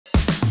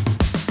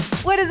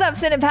What is up,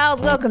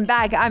 Cinepals? Welcome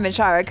back. I'm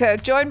ACHARA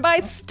KIRK, joined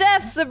by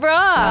STEPH,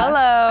 SABRAW.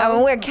 Hello.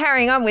 And we're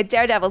carrying on with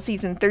Daredevil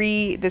Season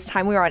 3. This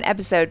time we are on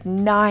Episode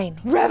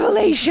 9,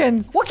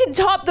 Revelations. What can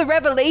top the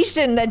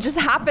revelation that just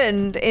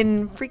happened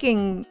in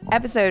freaking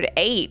Episode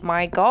 8?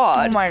 My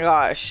God. Oh my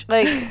gosh.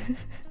 Like,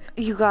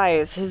 you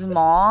guys, his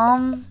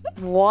mom?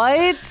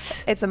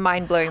 What? It's a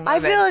mind-blowing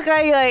moment. I feel like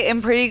I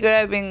am pretty good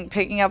at being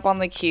picking up on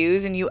the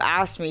cues, and you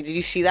asked me, did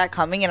you see that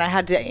coming? And I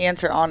had to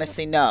answer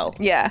honestly, no.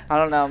 Yeah. I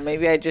don't know.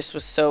 Maybe I just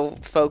was so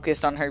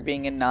focused on her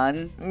being a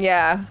nun.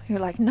 Yeah. You're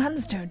like,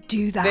 nuns don't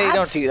do that. They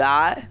don't do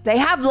that. They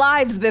have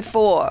lives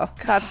before.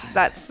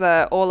 That's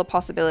all a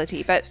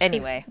possibility. But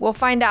anyway, we'll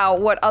find out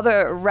what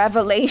other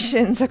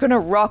revelations are going to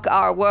rock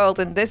our world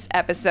in this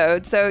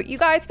episode. So you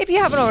guys, if you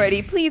haven't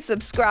already, please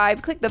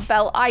subscribe, click the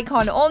bell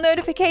icon, all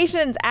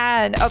notifications,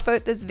 and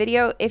upvote this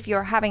video if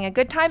you're having a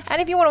good time.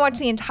 And if you want to watch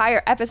the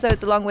entire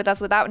episodes along with us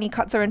without any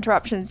cuts or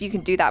interruptions, you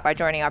can do that by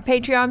joining our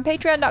Patreon,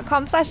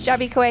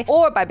 patreon.com/JabbyKoe,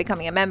 or by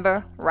becoming a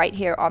member right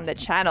here on the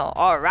channel.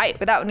 All right,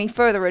 without any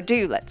further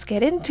ado, let's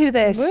get into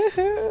this.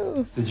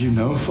 Woohoo. Did you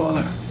know,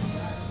 Father?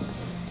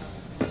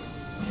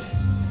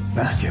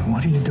 Matthew,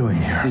 what are you doing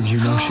here? Did you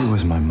know she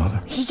was my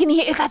mother? He can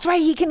hear. That's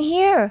right, he can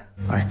hear.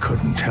 I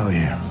couldn't tell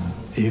you,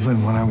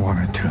 even when I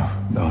wanted to.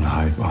 Don't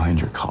hide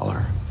behind your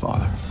collar,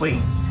 Father.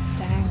 Wait,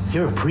 Dang.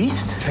 you're a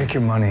priest? Take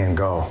your money and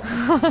go.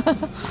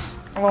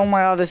 Oh my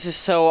God, this is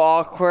so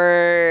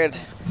awkward.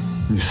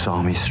 You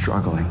saw me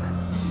struggling.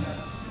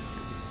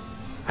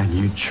 And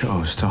you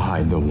chose to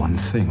hide the one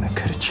thing that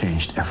could have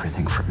changed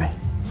everything for me.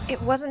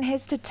 It wasn't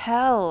his to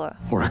tell.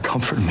 Or to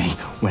comfort me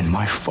when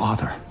my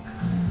father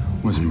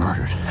was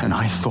murdered and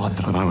I thought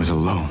that I was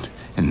alone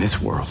in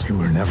this world. You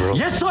were never alone.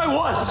 Yes, I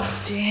was!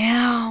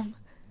 Damn.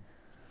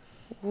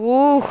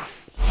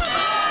 Oof.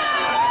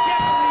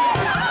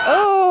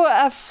 Oh,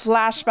 a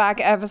flashback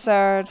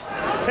episode.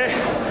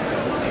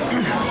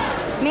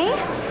 Me?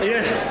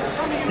 Yeah,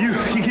 you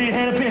get your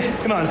hand up here.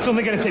 Come on, it's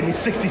only gonna take me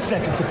 60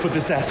 seconds to put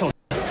this asshole.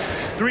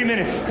 3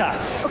 minutes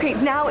stops. Okay,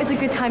 now is a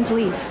good time to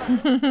leave.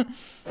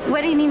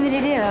 What do you need me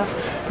to do?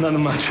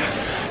 Nothing much.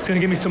 It's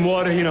gonna give me some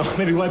water, you know,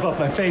 maybe wipe off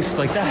my face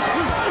like that.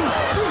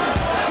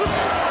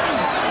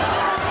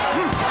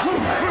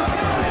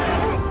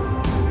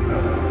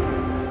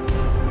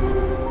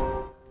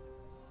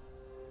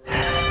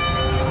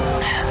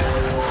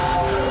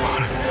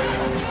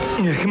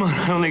 Yeah, come on,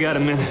 I only got a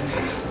minute.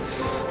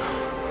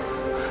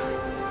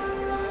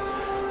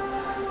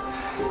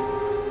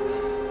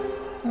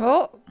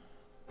 Oh.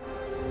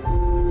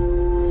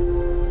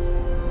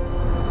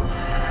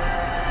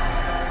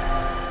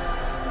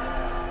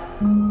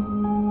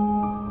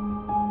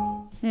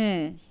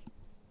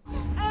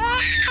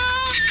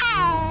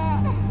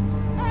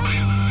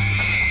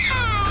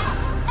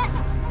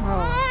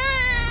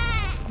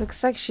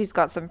 Looks like she's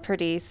got some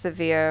pretty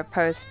severe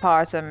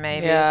postpartum,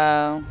 maybe.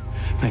 Yeah.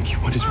 Maggie,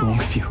 what is wrong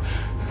with you?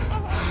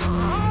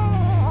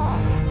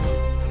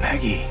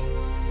 Maggie.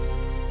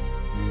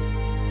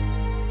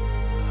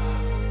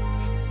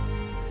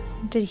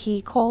 Did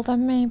he call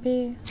them,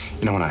 maybe?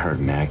 You know, when I heard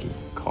Maggie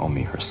call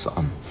me her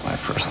son, my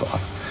first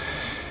thought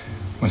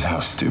was how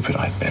stupid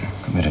I'd been,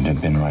 that it had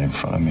been right in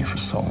front of me for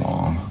so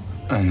long.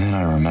 And then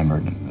I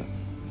remembered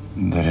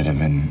that it had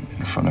been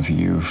in front of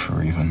you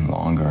for even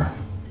longer.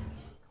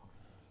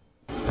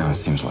 Now it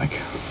seems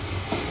like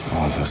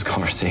all of those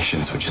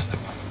conversations were just a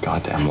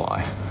goddamn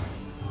lie.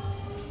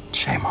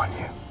 Shame on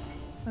you.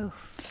 Ooh.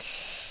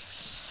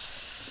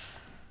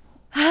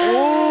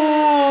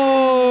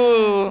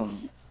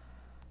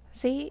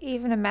 See,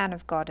 even a man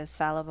of God is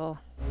fallible.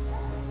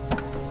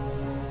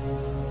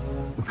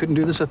 We couldn't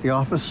do this at the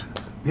office.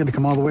 We had to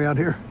come all the way out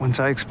here. Once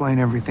I explain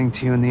everything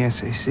to you in the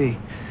SAC,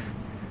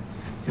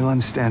 you'll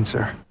understand,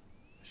 sir.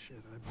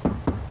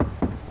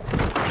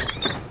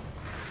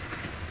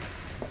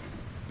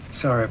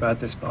 Sorry about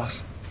this,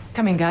 boss.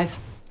 Come in, guys.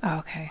 Oh,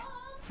 okay.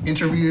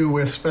 Interview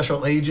with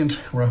Special Agent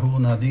Rahul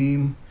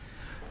Nadeem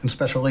and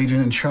Special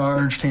Agent in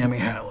Charge Tammy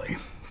Hailee.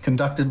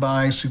 Conducted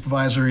by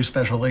Supervisory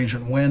Special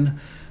Agent Gwen,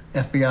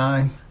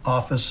 FBI,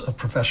 Office of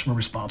Professional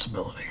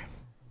Responsibility.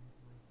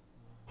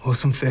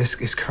 Wilson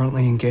Fisk is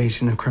currently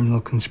engaged in a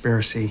criminal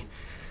conspiracy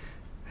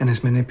and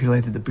has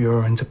manipulated the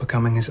Bureau into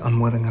becoming his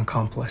unwitting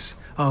accomplice.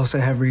 I also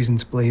have reason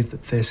to believe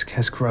that Fisk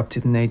has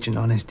corrupted an agent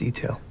on his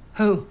detail.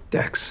 Who?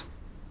 Dex.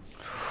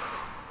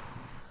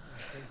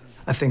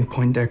 I think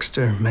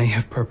Poindexter may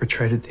have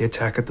perpetrated the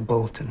attack at the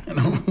Bulletin.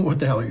 What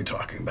the hell are you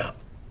talking about?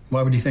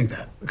 Why would you think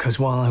that? Because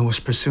while I was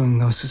pursuing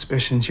those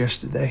suspicions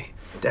yesterday,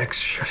 Dex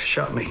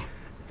shot me.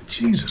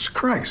 Jesus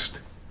Christ.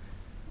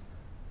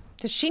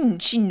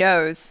 She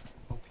knows.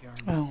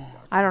 Oh.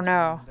 I don't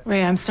know.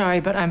 Ray, I'm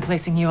sorry, but I'm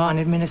placing you on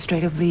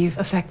administrative leave,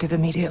 effective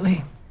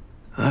immediately.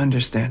 I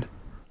understand.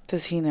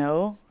 Does he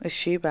know? Is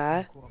she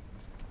bad?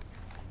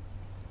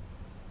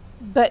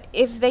 But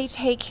if they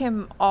take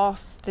him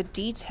off the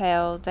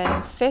detail,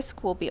 then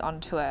Fisk will be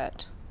onto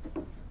it.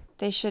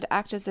 They should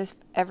act as if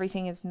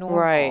everything is normal.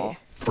 Right.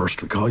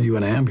 First, we call you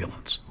an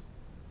ambulance.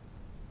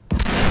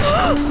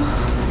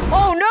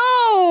 Oh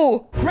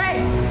no!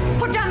 Ray,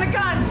 put down the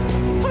gun,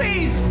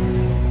 please!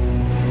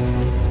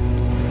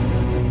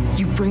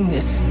 bring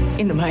this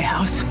into my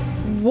house?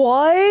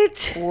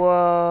 What?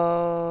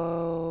 Whoa.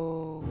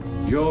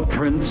 Your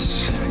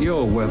prints,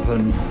 your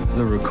weapon,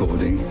 the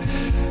recording.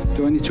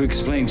 Do I need to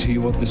explain to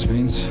you what this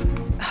means?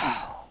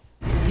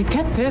 You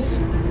get this?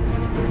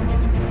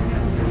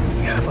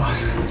 Yeah,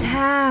 boss.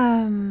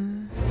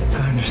 Damn.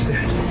 I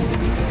understand.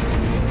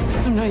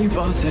 I'm not your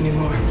boss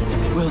anymore.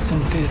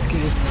 Wilson Fisk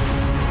is.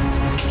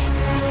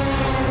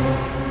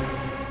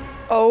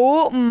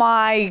 Oh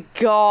my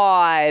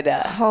God.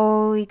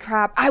 Holy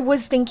crap. I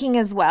was thinking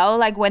as well,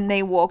 like when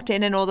they walked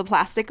in and all the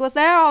plastic was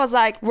there, I was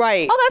like,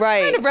 right, oh, that's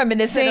right. kind of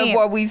reminiscent Same. of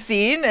what we've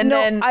seen. And No,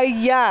 then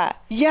yeah,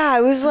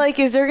 I was like,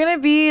 is there gonna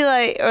be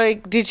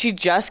like, did she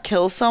just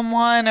kill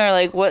someone or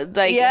like what?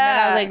 Like, Yeah. and then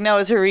I was like, no,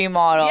 it's a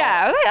remodel.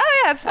 yeah, I was like,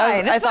 oh yeah, it's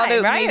fine. I It's thought fine,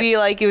 it right? maybe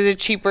like it was a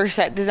cheaper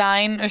set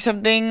design or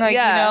something. Like,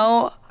 Yeah. you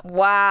know.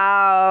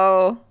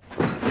 Wow.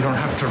 You don't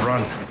have to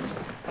run.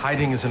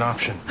 Hiding is an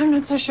option. I'm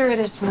not so sure it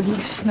is, Smuggy.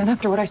 Not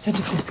after what I said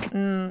to Fisk.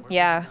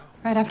 Yeah.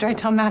 Right after I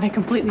tell Matt I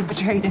completely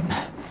betrayed him.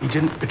 You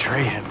didn't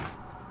betray him.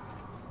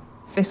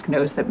 Fisk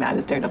knows that Matt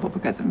is Daredevil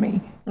because of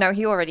me. No,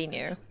 he already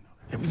knew.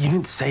 You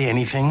didn't say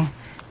anything.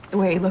 The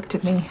way he looked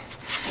at me.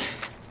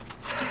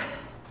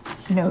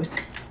 He knows.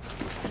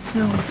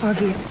 No,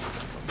 Foggy.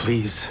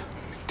 Please,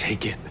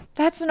 take it.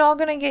 That's not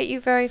gonna get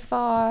you very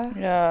far.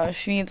 Yeah,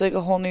 she needs like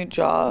a whole new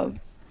job.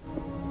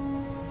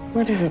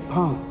 What is it,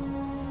 Paul?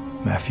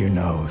 Matthew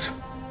knows.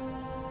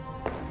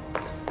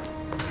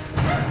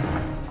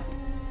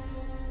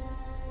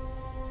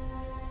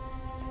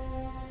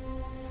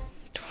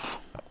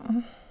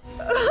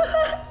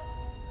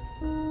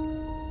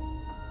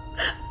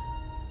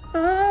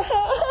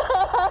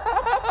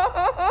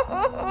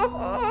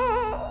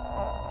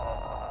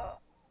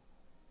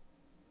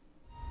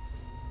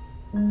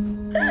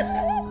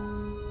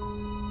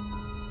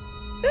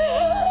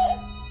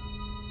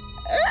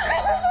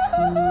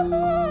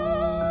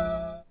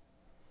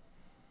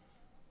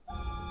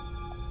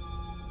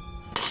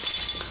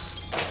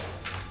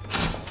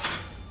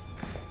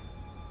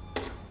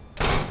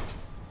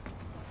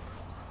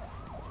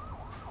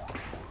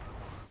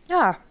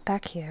 Ah,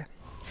 back here.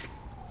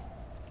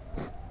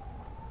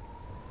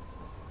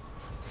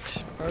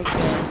 Just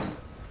broken.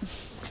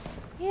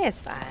 Yeah,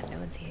 it's fine. No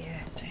one's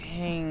here.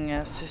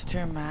 Dang,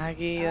 Sister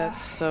Maggie,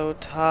 that's so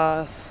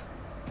tough.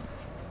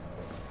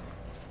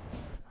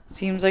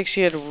 Seems like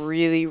she had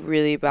really,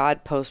 really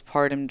bad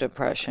postpartum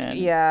depression.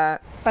 Yeah,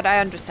 but I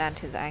understand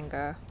his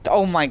anger.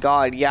 Oh my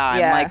God, yeah,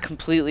 Yeah. I'm like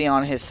completely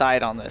on his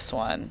side on this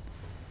one.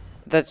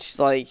 That's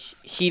like,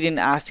 he didn't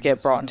ask to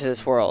get brought into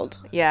this world.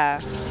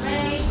 Yeah.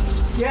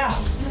 Yeah.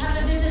 You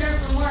have a visitor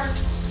from work.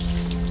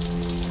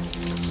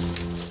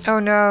 Oh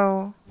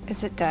no.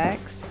 Is it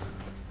Dex?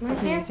 My Who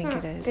do you hand's think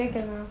not it is? big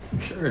enough. I'm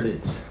sure it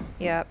is.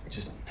 Yep.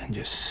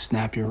 Just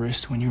snap your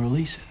wrist when you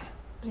release it.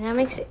 And that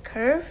makes it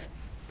curve?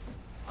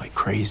 Like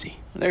crazy.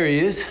 There he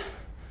is.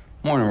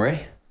 Morning,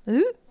 Ray.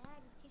 Ooh.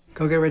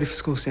 Go get ready for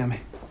school, Sammy.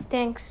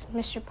 Thanks,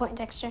 Mr.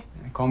 Poindexter.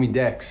 Call me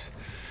Dex.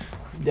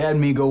 Dad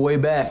and me go way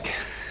back.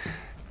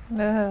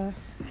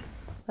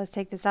 Let's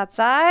take this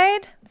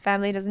outside. The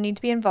family doesn't need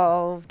to be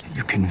involved.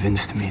 You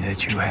convinced me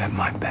that you had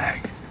my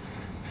back.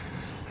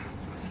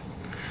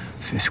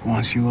 Fisk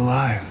wants you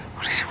alive.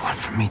 What does he want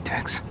from me,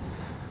 Dex?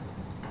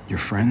 Your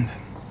friend?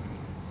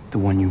 The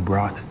one you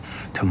brought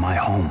to my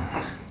home.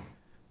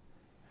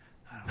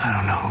 I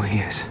don't know who he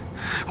is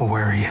or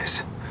where he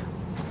is.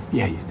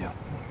 Yeah, you do.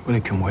 But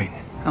it can wait.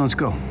 Now let's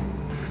go.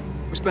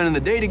 We're spending the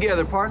day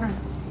together, partner.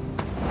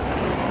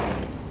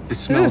 It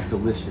smells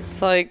delicious.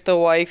 It's like the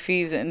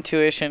wifey's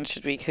intuition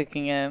should be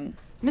kicking in.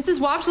 Mrs.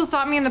 Wopsle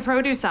stopped me in the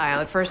produce aisle.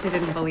 At first, I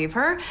didn't believe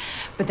her,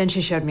 but then she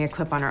showed me a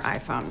clip on her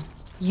iPhone.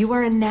 You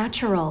are a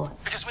natural.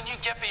 Because when you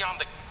get beyond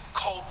the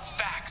cold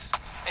facts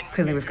and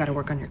Clearly, we've got to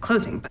work on your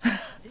closing, but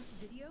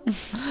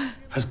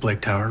Has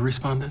Blake Tower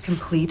responded?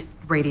 complete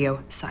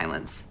radio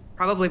silence.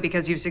 Probably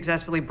because you've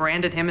successfully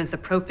branded him as the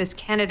pro-Fisk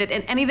candidate,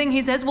 and anything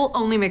he says will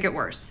only make it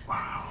worse.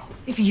 Wow.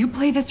 If you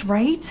play this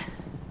right,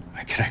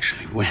 I could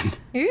actually win.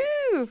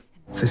 Ooh.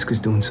 Fisk is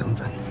doing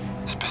something.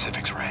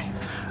 Specifics, Ray.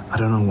 I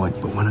don't know what,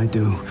 but when I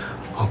do,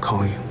 I'll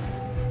call you.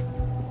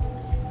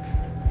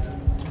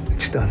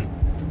 It's done.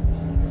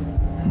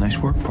 Nice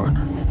work,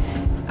 partner.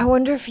 I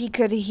wonder if he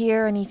could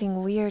hear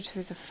anything weird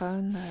through the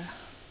phone, though.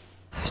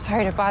 I'm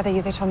sorry to bother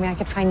you. They told me I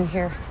could find you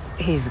here.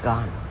 He's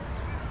gone.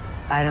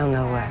 I don't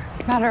know where.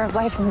 Matter of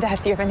life and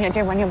death. Do you have any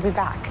idea when he'll be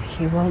back?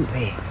 He won't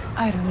be.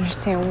 I don't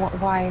understand.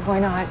 Why? Why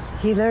not?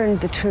 He learned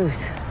the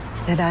truth,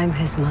 that I'm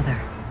his mother.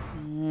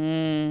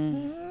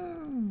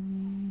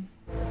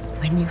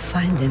 When you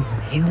find him,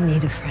 he'll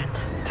need a friend.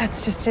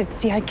 That's just it.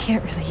 See, I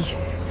can't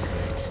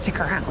really stick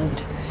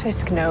around.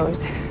 Fisk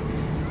knows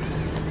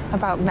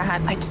about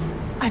Matt. I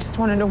just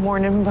wanted to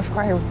warn him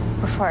before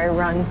I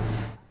run.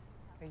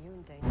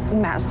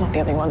 Matt's not the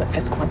only one that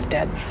Fisk wants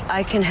dead.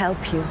 I can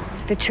help you.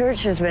 The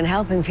church has been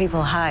helping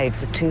people hide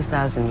for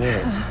 2,000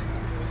 years.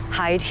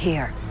 Hide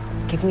here.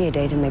 Give me a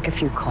day to make a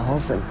few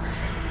calls and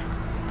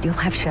you'll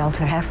have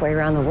shelter halfway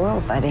around the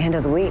world by the end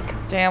of the week.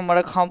 Damn, what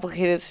a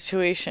complicated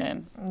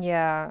situation.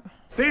 Yeah.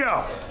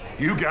 Theo,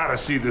 you gotta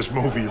see this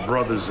movie your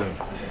brother's in.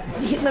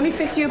 Let me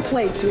fix you a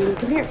plate, sweetie.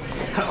 Come here.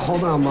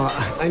 Hold on, Ma.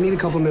 I need a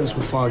couple minutes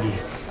with Foggy.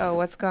 Oh,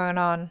 what's going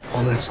on?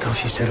 All that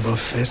stuff you said about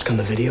Fisk on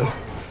the video,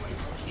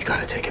 you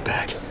gotta take it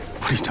back.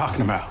 What are you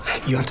talking about?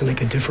 You have to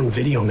make a different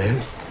video,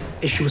 man.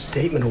 Issue a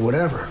statement or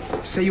whatever.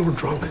 Say you were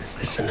drunk.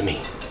 Listen to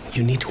me.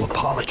 You need to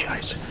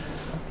apologize.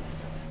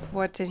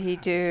 What did he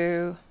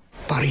do?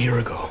 About a year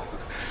ago,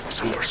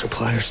 some of our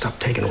suppliers stopped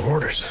taking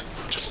orders.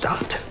 Just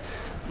stopped.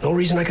 No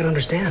reason I could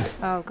understand.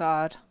 Oh,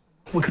 God.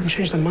 We couldn't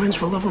change their minds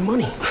for love or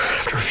money.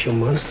 After a few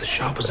months, the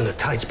shop was in a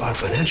tight spot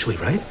financially,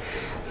 right?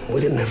 We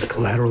didn't have the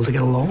collateral to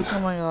get a loan. Oh,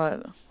 my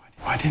God.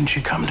 Why didn't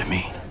you come to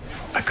me?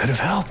 I could have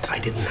helped. I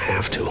didn't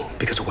have to,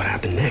 because of what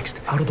happened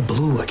next. Out of the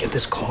blue, I get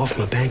this call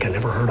from a bank I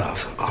never heard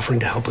of, offering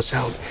to help us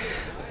out.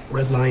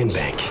 Red Lion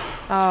Bank.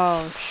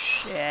 Oh,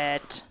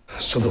 shit.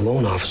 So the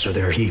loan officer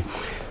there, he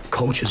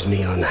coaches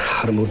me on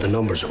how to move the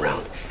numbers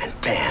around. And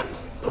bam,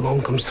 the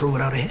loan comes through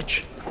without a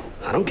hitch.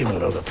 I don't give it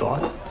another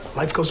thought.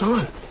 Life goes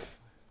on.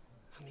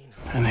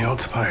 And the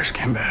old suppliers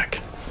came back.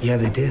 Yeah,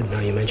 they did, now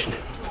you mention it.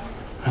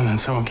 And then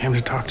someone came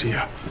to talk to you.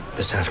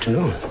 This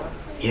afternoon.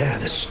 Yeah,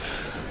 this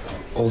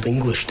old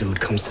English dude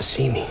comes to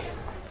see me.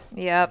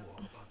 Yep.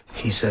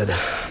 He said,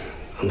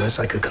 unless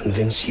I could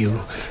convince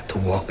you to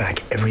walk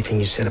back everything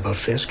you said about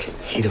Fisk,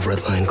 he'd have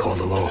Red Lion called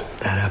a loan.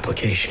 That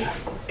application,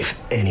 if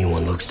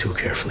anyone looks too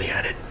carefully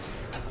at it.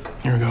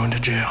 You're going to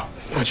jail.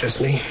 Not just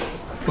me.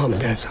 Mom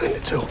and Dad signed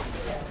it too.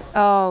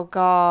 Oh,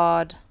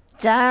 God.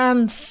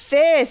 Damn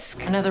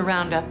Fisk. Another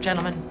roundup,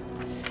 gentlemen.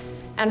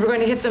 And we're going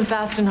to hit them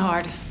fast and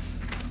hard.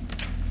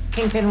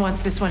 Kingpin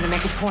wants this one to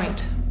make a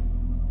point.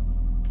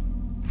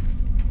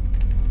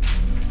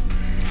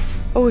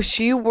 Oh, was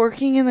she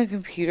working in the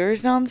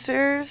computers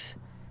downstairs?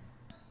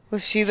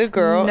 Was she the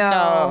girl?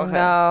 No, okay.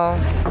 no.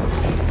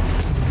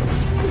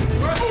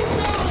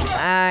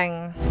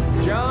 Dang.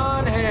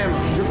 John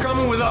Hammond, you're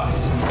coming with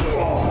us.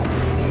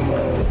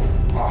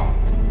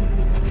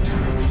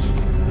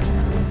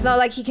 It's not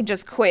like he can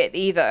just quit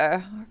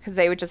either, because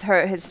they would just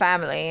hurt his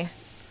family.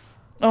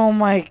 Oh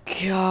my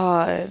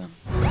God.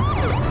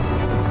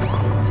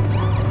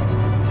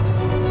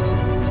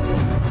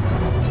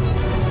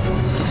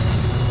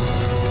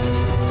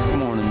 Good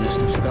morning,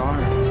 Mr.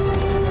 Starr.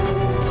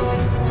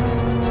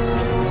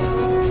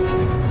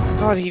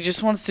 God, he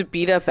just wants to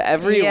beat up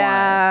everyone.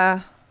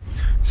 Yeah.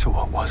 So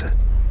what was it?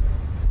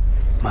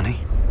 Money?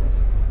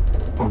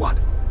 Or what?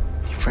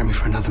 You frame me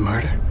for another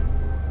murder?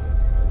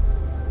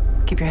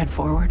 Keep your head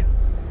forward.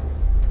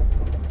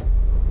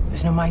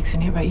 There's no mics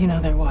in here, but you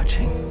know they're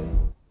watching.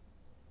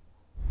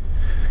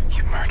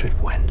 You murdered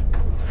Gwen.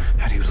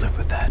 How do you live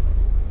with that?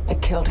 I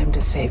killed him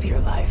to save your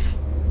life.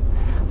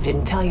 I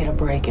didn't tell you to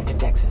break into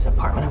Dex's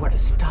apartment. I would have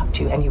stopped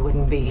you and you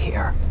wouldn't be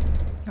here.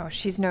 Oh,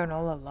 she's known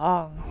all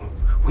along.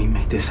 We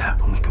make this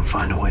happen, we can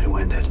find a way to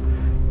end it.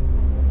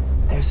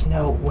 There's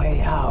no way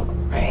out,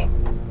 Ray.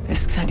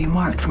 Fisk had you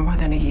marked for more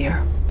than a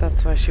year.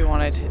 That's why she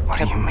wanted to. What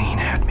do you mean,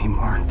 had me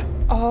marked?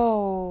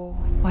 Oh.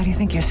 Why do you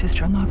think your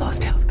sister-in-law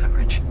lost health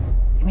coverage?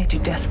 He made you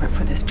desperate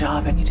for this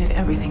job, and you did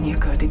everything you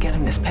could to get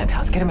him this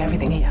penthouse, get him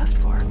everything he asked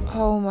for.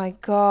 Oh my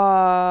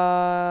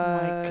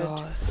God. Oh my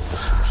God.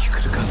 You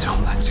could have gone to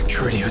Homeland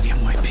Security or the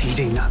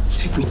NYPD, not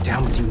take me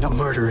down with you, not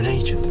murder an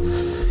agent.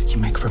 You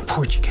make a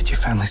report, you get your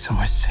family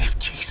somewhere safe,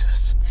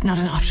 Jesus. It's not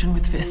an option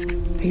with Fisk.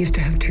 They used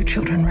to have 2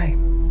 children, Ray.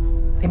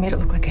 They made it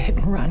look like a hit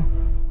and run.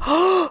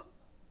 I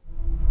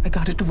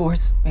got a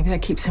divorce. Maybe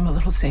that keeps him a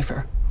little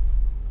safer.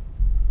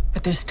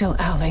 But there's still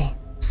Allie,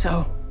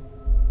 so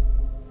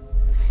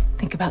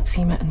think about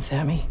Seema and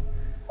Sammy.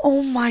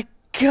 Oh my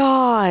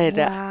God.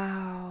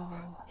 Wow.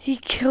 He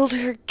killed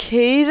her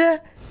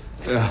kid?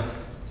 Yeah.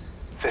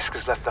 Fisk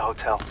has left the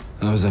hotel.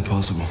 How is that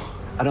possible?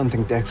 I don't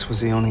think Dex was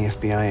the only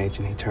FBI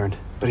agent he turned,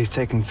 but he's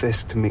taken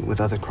Fisk to meet with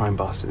other crime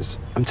bosses.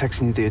 I'm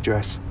texting you the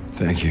address.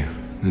 Thank you,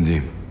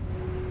 Nadim.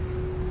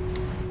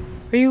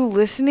 Are you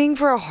listening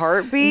for a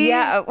heartbeat?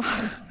 Yeah.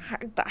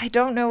 I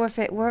don't know if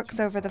it works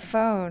over the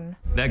phone.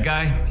 That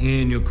guy,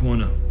 he in your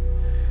corner.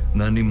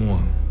 Not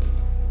anymore.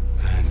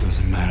 It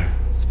doesn't matter.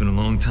 It's been a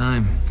long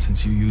time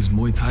since you used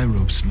Muay Thai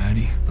ropes,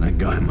 Maddie. That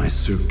guy in my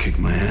suit kicked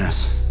my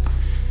ass.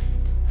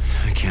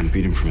 I can't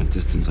beat him from a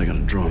distance. I gotta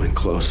draw him in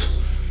close.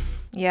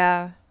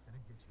 Yeah.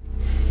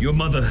 Your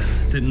mother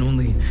didn't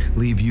only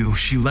leave you,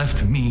 she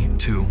left me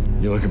too.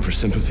 You're looking for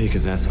sympathy?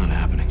 Because that's not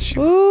happening.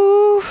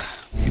 Ooh.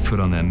 You put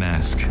on that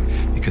mask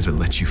because it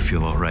lets you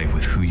feel all right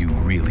with who you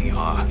really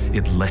are.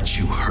 It lets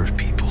you hurt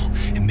people.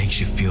 It makes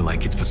you feel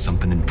like it's for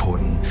something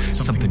important,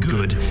 something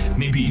good,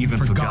 maybe even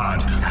for God.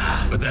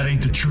 But that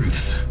ain't the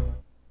truth.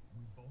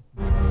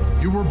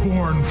 You were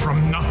born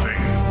from nothing.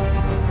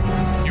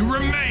 You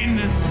remain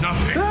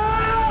nothing.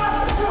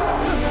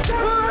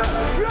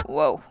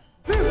 Whoa.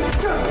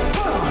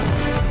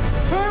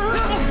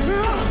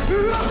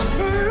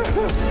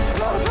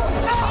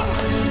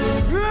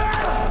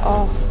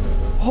 Oh.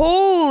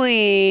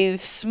 Holy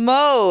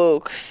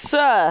smokes.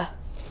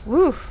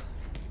 Woo.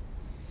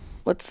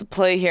 What's the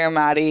play here,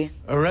 Maddie?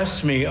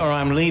 Arrest me or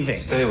I'm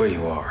leaving. Stay where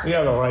you are. We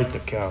have a right to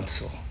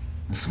counsel.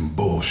 This is some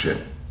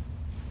bullshit.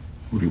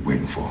 What are you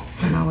waiting for?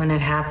 I don't know when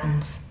it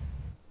happens.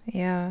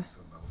 Yeah.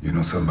 You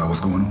know something about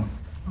what's going on?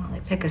 Well, they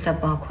pick us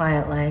up all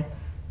quiet like.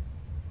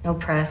 No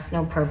press,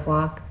 no perp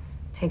walk.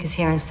 Take us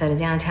here instead of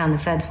downtown. The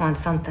feds want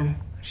something.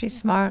 She's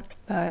smart,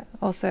 but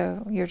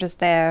also you're just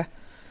there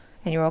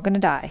and you're all gonna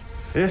die.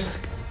 Fisk?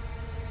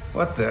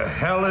 What the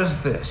hell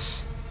is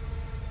this?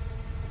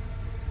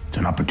 It's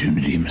an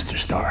opportunity, Mr.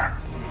 Starr.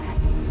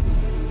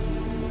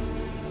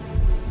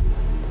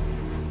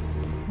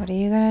 What are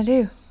you gonna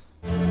do?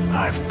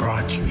 I've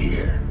brought you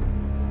here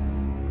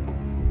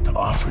to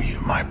offer you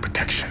my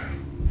protection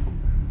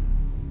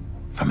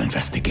from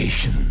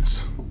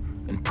investigations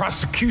and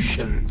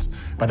prosecutions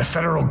by the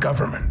federal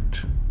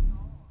government.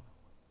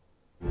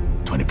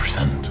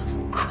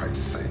 20%.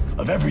 Christ's sake.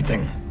 Of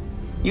everything.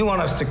 You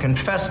want us to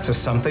confess to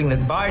something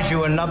that buys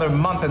you another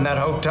month in that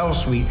hotel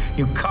suite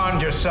you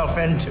conned yourself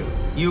into.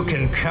 You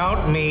can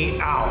count me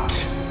out.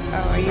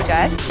 Oh, are you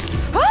dead?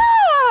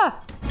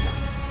 Ah!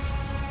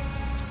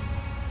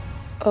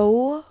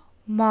 Oh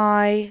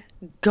my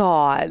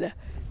God.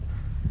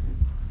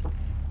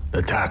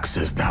 The tax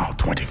is now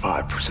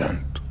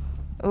 25%.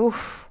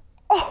 Oof.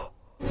 Oh.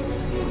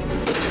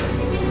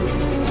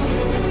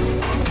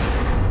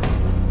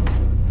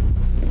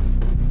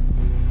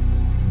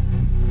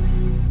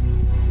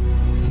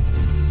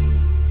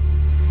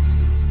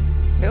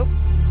 Nope.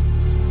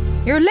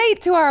 You're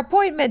late to our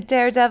appointment,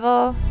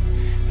 Daredevil.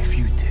 If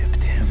you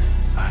tipped him,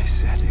 I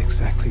said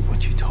exactly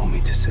what you told me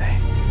to say.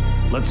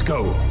 Let's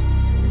go.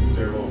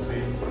 Sir, we'll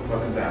see.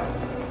 Weapons out.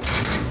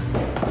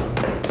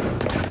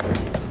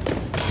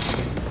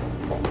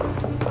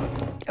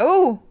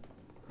 Oh.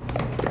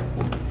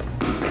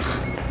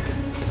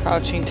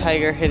 Crouching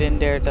tiger, hidden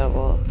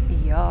daredevil.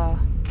 Yeah.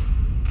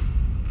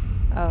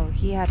 Oh,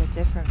 he had a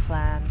different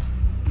plan.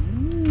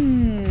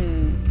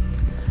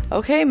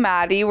 Okay,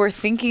 Maddie, we're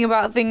thinking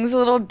about things a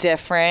little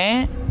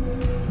different.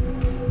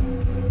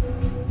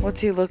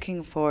 What's he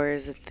looking for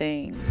is a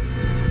thing.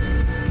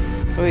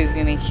 Oh, he's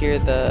gonna hear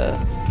the...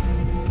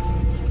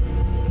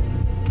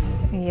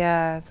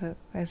 Yeah,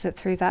 is it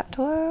through that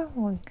door?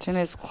 It's in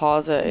his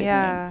closet.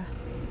 Yeah.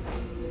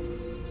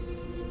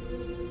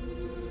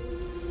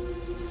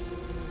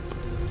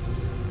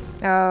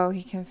 Oh,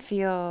 he can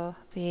feel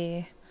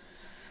the,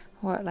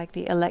 like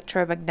the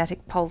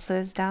electromagnetic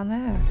pulses down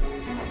there.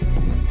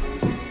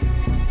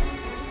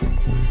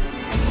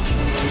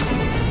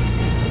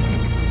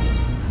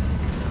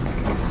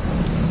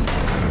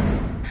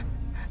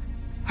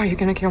 Are you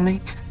gonna kill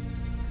me?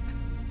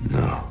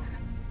 No.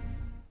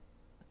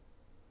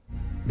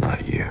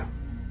 Not you.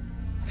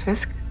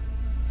 Fisk?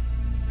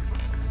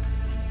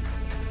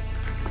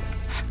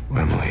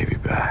 When will he be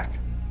back?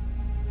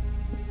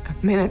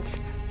 Minutes.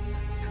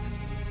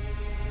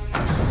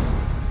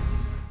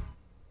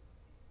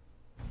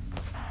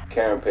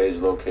 Karen Page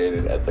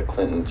located at the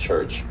Clinton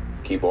Church.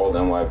 Keep all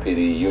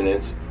NYPD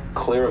units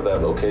clear of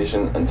that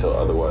location until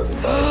otherwise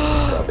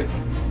advised. Copy.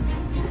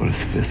 What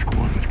does Fisk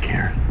want with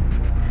Karen?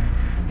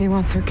 He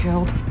wants her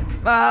killed.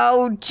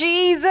 Oh,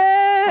 Jesus!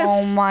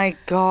 Oh my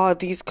God,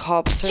 these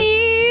cops are...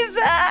 Jesus!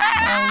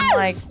 Oh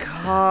my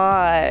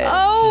God.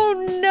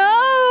 Oh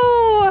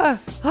no!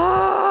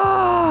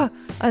 Oh,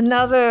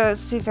 another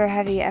super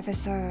heavy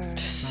episode.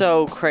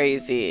 So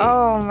crazy.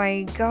 Oh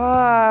my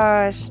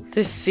gosh.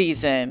 This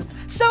season.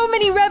 So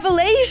many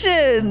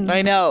revelations.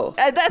 I know.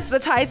 That's the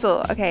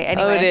title. Okay,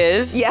 anyway. Oh, it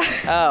is? Yeah.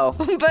 Oh.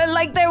 But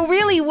like there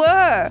really were.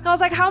 I was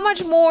like, how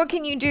much more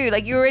can you do?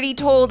 Like you already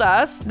told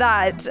us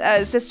that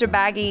Sister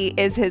Maggie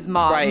is his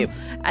mom. Right.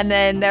 And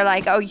then they're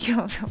like, oh,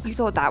 you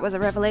thought that was a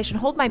revelation.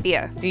 Hold my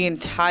beer. The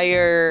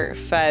entire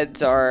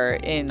feds are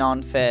in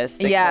on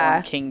Fisk. They call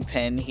him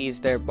Kingpin.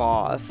 He's their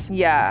boss.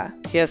 Yeah.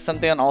 He has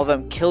something on all of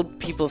them. Killed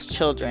people's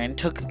children.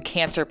 Took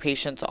cancer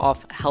patients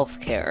off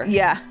healthcare.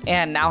 Yeah.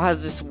 And now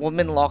has this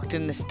woman locked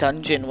in this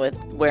dungeon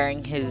with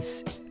wearing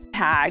his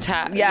tag.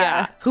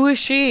 Yeah. Who is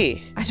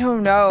she? I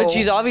don't know. But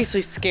she's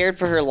obviously scared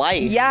for her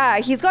life. Yeah,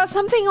 he's got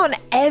something on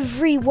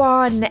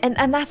everyone.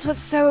 And that's what's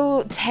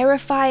so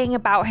terrifying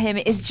about him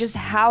is just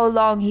how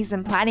long he's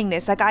been planning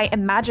this. Like, I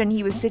imagine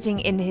he was sitting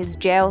in his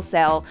jail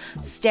cell,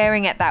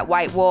 staring at that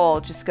white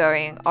wall, just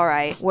going, all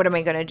right, what am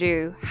I going to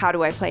do? How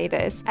do I play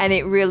this? And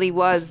it really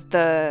was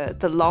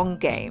the long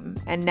game.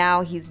 And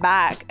now he's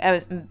back,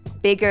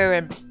 bigger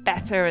and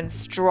better and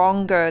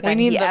stronger than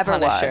he ever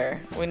was.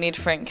 We need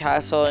Frank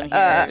Castle in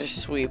here to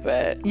sweep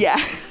it. Yeah.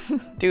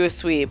 Do a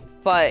sweep.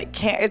 But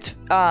it's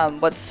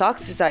what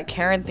sucks is that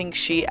Karen thinks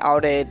she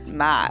outed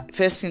Matt.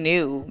 Fisk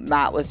knew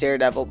Matt was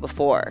Daredevil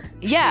before.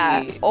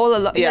 Yeah, all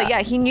along.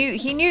 Yeah, he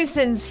knew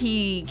since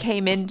he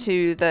came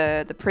into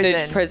the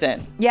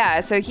prison.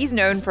 Yeah, so he's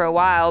known for a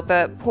while.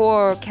 But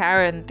poor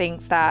Karen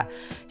thinks that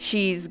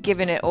she's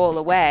given it all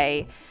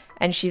away.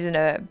 and she's in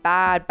a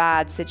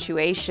bad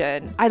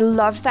situation. I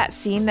loved that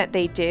scene that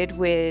they did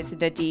with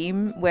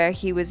Nadim where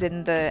he was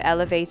in the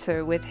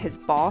elevator with his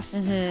boss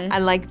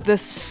and like the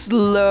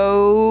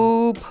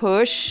slow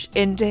push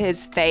into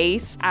his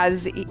face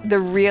as the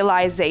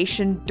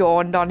realization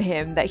dawned on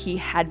him that he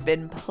had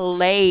been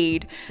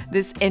played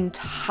this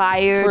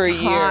entire For a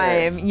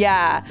time. year.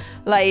 Yeah,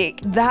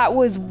 like that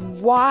was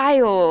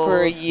wild.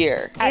 For a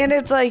year. And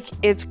it's like,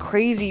 it's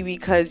crazy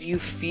because you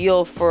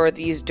feel for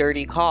these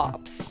dirty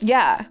cops.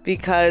 Yeah.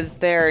 Because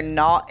they're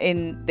not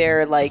in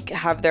their, like,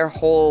 have their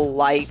whole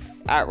life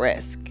at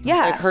risk.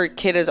 Yeah. Like, her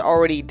kid has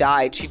already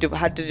died. She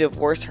had to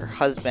divorce her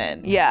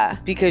husband. Yeah.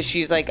 Because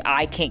she's like,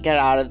 I can't get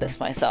out of this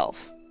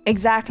myself.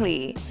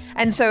 Exactly.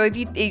 And so if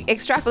you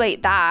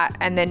extrapolate that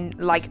and then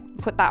like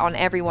put that on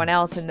everyone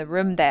else in the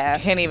room there. I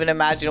can't even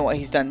imagine what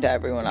he's done to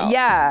everyone else.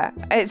 Yeah.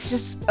 It's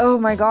just, oh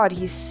my God,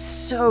 he's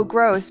so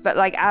gross. But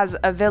like as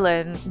a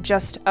villain,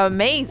 just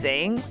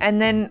amazing.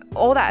 And then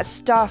all that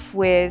stuff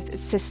with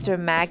Sister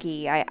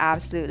Maggie, I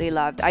absolutely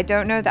loved. I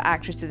don't know the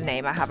actress's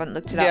name. I haven't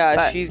looked it up. Yeah,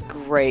 but she's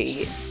great.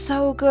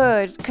 So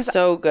good.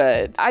 So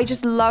good. I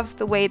just love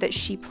the way that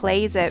she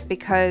plays it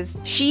because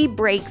she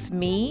breaks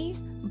me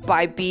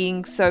by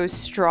being so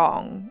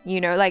strong, you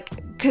know, like,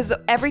 because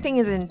everything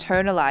is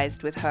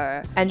internalized with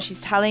her. And she's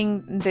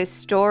telling this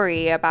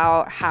story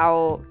about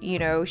how, you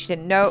know, she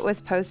didn't know it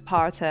was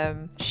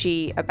postpartum.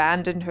 She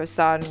abandoned her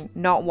son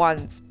not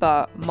once,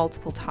 but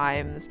multiple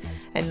times.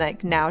 And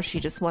like now she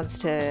just wants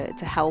to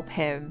help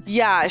him.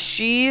 Yeah,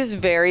 she's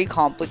very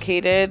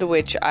complicated,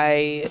 which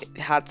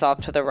hats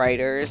off to the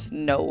writers.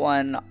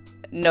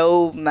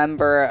 No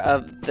member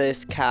of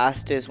this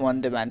cast is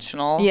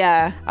one-dimensional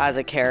as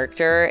a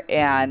character,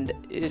 and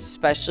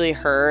especially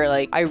her.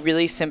 Like, I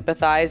really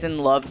sympathize and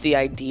love the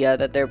idea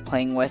that they're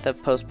playing with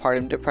of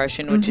postpartum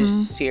depression, which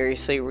is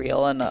seriously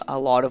real, and a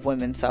lot of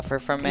women suffer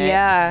from it.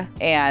 Yeah.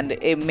 And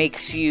it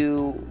makes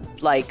you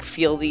like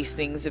feel these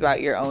things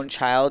about your own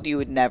child you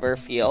would never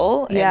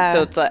feel. Yeah. And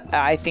so it's like,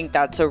 I think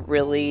that's a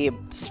really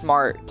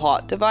smart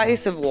plot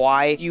device of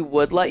why you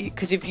would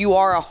because if you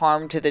are a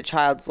harm to the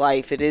child's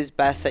life, it is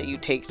best that you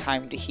take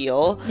time to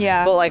heal.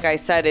 Yeah. But like I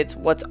said, it's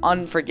what's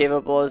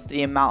unforgivable is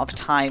the amount of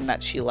time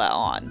that she let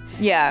on.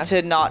 Yeah.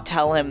 To not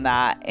tell him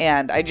that.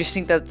 And I just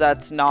think that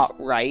that's not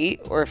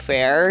right or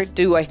fair.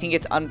 Do I think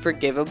it's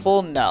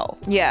unforgivable? No.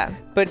 Yeah.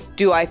 But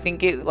do I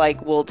think it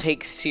like will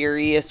take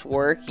serious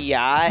work?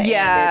 Yeah.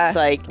 Yeah. And it's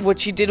like what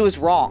she did was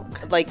wrong.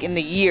 Like in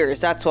the years,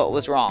 that's what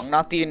was wrong,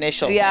 not the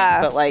initial thing.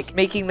 But like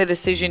making the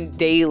decision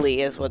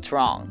daily is what's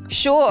wrong.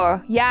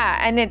 Sure. Yeah.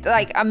 And it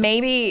like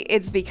maybe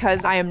it's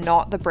because I am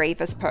not the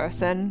bravest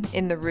person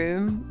in the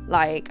room.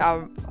 Like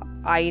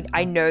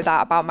I know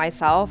that about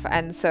myself,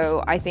 and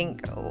so I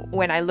think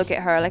when I look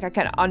at her, like I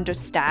can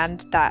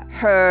understand that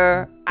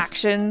her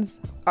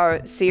actions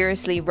are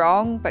seriously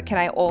wrong, but can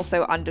I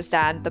also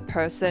understand the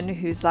person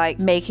who's like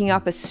making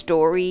up a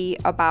story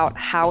about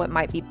how it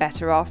might be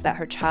better off that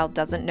her child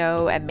doesn't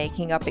know and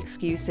making up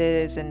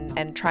excuses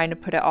and trying to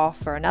put it off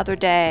for another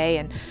day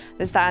and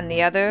this, that, and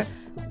the other.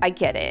 I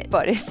get it,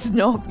 but it's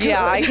not good.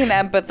 Yeah, I can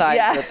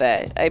empathize with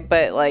it.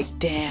 But like,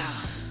 damn.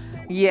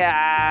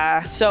 Yeah.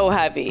 So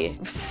heavy.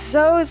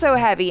 So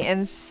heavy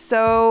and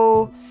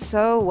so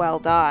well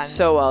done.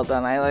 So well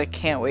done. I like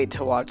can't wait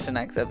to watch the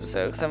next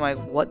episode because I'm like,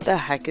 what the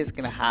heck is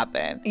gonna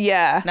happen?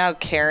 Yeah. Now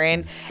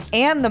Karen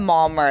and the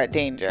mom are at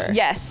danger.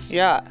 Yes.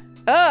 Yeah.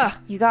 Ugh,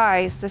 you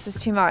guys, this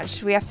is too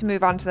much. We have to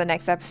move on to the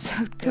next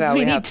episode because Yeah, we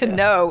we need have to to.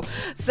 know.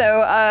 So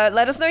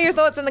let us know your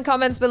thoughts in the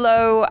comments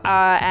below.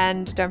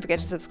 And don't forget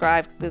to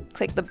subscribe.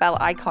 Click the bell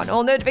icon,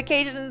 all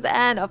notifications,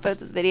 and upload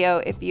this video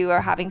if you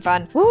are having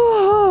fun.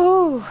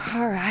 Woo!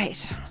 All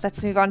right,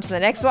 let's move on to the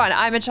next one.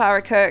 I'm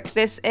ACHARA KIRK.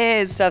 This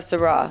is STEPH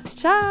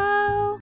SABRAW. Ciao.